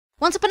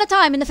Once upon a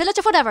time in the village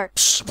of whatever.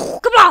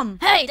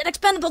 Kablam! Hey, that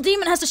expendable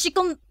demon has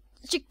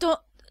the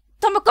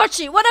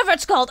Tamagotchi, whatever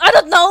it's called, I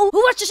don't know!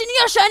 Who watches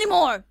Inuyasha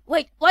anymore?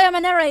 Wait, why am I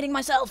narrating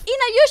myself?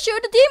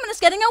 Inuyasha, the demon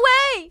is getting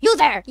away! You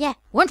there! Yeah.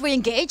 Weren't we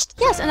engaged?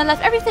 Yes, and I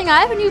left everything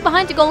I ever knew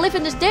behind to go live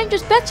in this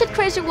dangerous, batshit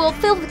crazy world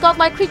filled with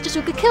godlike creatures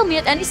who could kill me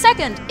at any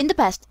second. In the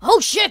past. Oh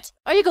shit!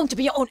 Are you going to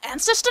be your own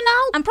ancestor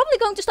now? I'm probably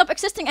going to stop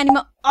existing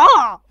anymore.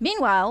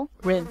 Meanwhile...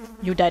 Rin,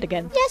 you died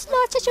again. Yes,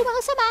 Lord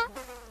Sesshomaru-sama.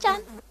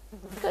 Chan.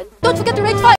 Good. Don't forget to rate 5!